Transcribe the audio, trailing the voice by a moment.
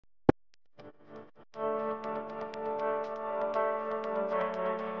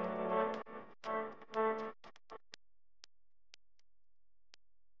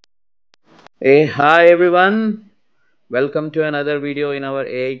Hey, hi everyone. Welcome to another video in our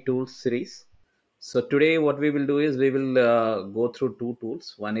AI tools series. So today what we will do is we will go through two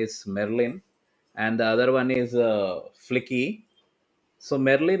tools. One is Merlin and the other one is Fliki. So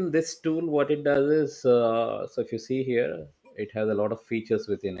Merlin, this tool, what it does is, so if you see here, it has a lot of features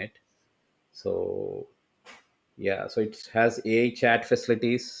within it. So yeah, so it has AI chat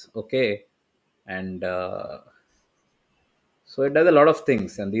facilities, okay, and so it does a lot of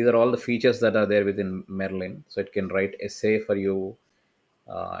things, and these are all the features that are there within Merlin. So it can write essay for you,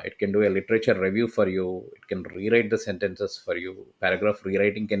 it can do a literature review for you, it can rewrite the sentences for you, paragraph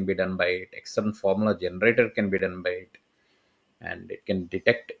rewriting can be done by it, external formula generator can be done by it, and it can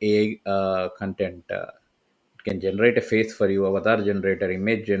detect a content. It can generate a face for you, avatar generator,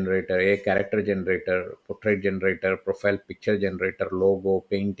 image generator, a character generator, portrait generator, profile picture generator, logo,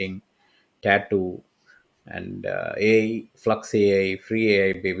 painting, tattoo, and AI, Flux AI, free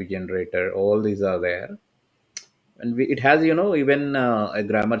AI baby generator. All these are there, and it has even a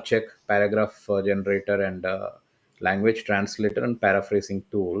grammar check, paragraph generator, and language translator and paraphrasing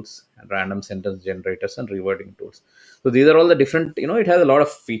tools, and random sentence generators and rewording tools. So these are all the different. It has a lot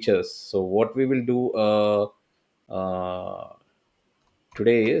of features. So what we will do uh,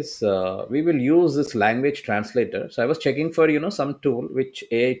 today is we will use this language translator. So I was checking for some tool, which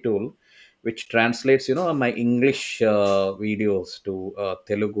AI tool, which translates my English videos to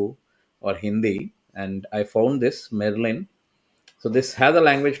Telugu or Hindi, and I found this Merlin. So this has a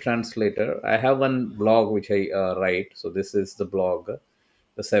language translator. I have one blog which I write. So this is the blog,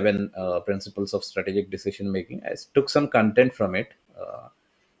 the seven principles of strategic decision making. I took some content from it,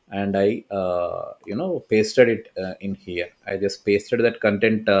 and I pasted it in here. I just pasted that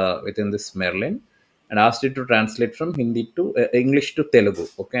content within this Merlin and asked it to translate from Hindi to English to Telugu.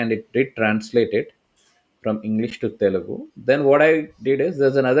 Okay, and it did translate it from English to Telugu. Then what I did is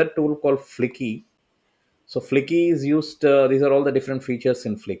there's another tool called Fliki. So Flicky is used. These are all the different features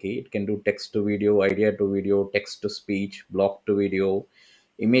in Flicky. It can do text to video, idea to video, text to speech, block to video,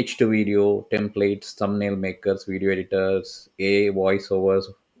 image to video, templates, thumbnail makers, video editors, a voiceovers,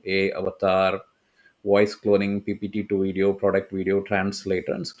 a avatar, voice cloning, PPT to video, product video,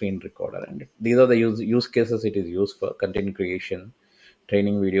 translator, and screen recorder. And these are the use cases it is used for: content creation,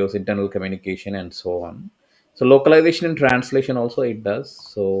 training videos, internal communication, and so on. So localization and translation also it does.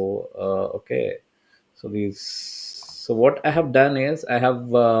 So okay, so what I have done is I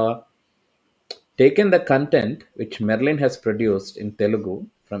have taken the content which Merlin has produced in Telugu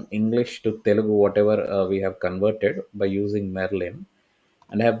from English to Telugu, whatever we have converted by using Merlin,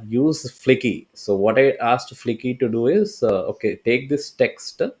 and I have used Flicky. So what I asked Flicky to do is, okay, take this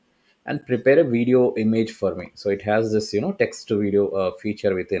text and prepare a video image for me. So it has this text to video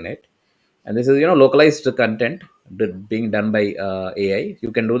feature within it, and this is localized content being done by AI.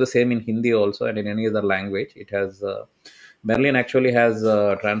 You can do the same in Hindi also and in any other language. It has Merlin actually has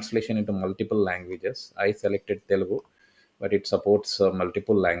translation into multiple languages. I selected Telugu, but it supports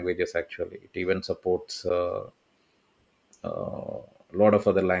multiple languages. Actually, it even supports a lot of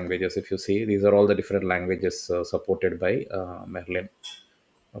other languages. If you see, these are all the different languages supported by Merlin.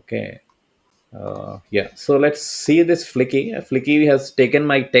 Okay. Yeah, so let's see this Flicky. Flicky has taken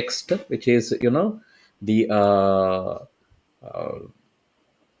my text, which is the uh,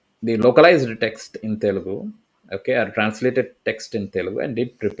 the localized text in Telugu, okay, or translated text in Telugu, and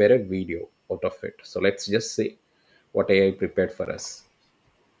did prepare a video out of it. So let's just see what AI prepared for us.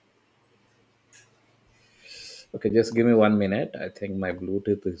 Okay, just give me 1 minute. I think my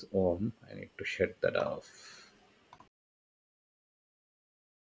Bluetooth is on. I need to shut that off.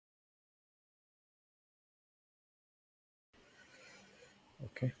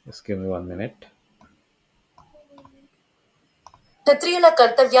 Okay, just give me 1 minute. క్షత్రియుల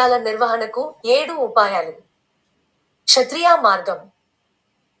కర్తవ్యాల నిర్వహణకు 7 ఉపాయాలు. క్షత్రియ మార్గం.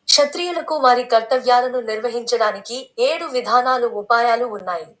 క్షత్రియులకు వారి కర్తవ్యాలను నిర్వహించడానికి 7 విధానాలు ఉపాయాలు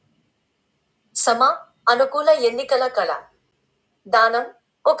ఉన్నాయి. సమ, అనుకూల ఎన్నికల కళ. దానం,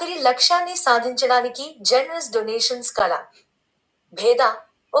 ఒకరి లక్ష్యాన్ని సాధించడానికి జనరస్ డొనేషన్స్ కళ. భేద,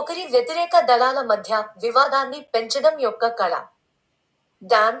 ఒకరి వ్యతిరేక దళాల మధ్య వివాదాన్ని పెంచడం యొక్క కళ.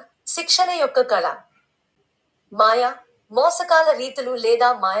 డాన్, శిక్షణ యొక్క కళ. మాయ, మోసకాల రీతులు లేదా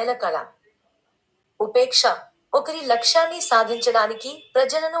మాయల కళ. ఉపేక్ష, ఒకరి లక్ష్యాన్ని సాధించడానికి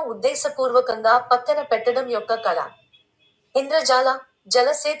ప్రజలను ఉద్దేశపూర్వకంగా పక్కన పెట్టడం యొక్క కళ. ఇంద్రజాల,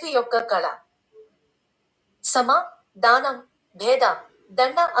 జలసేతు యొక్క కళ. సమ, దానం, భేద,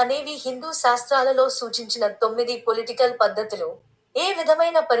 దండ అనేవి హిందూ శాస్త్రాలలో సూచించిన 9 పొలిటికల్ పద్ధతులు, ఏ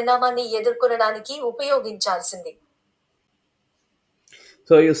విధమైన పరిణామాన్ని ఎదుర్కొనడానికి ఉపయోగించాల్సింది.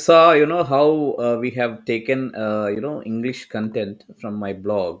 So you saw, how we have taken, English content from my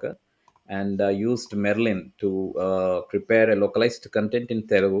blog, and used Merlin to prepare a localized content in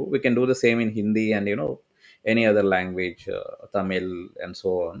Telugu. We can do the same in Hindi and any other language, Tamil and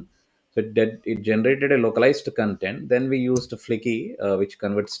so on. So it generated a localized content. Then we used Fliki, which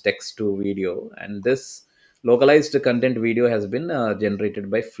converts text to video, and this localized content video has been generated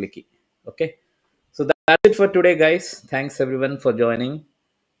by Fliki. Okay, so that's it for today, guys. Thanks everyone for joining.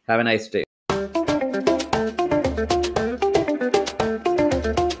 Have a nice day.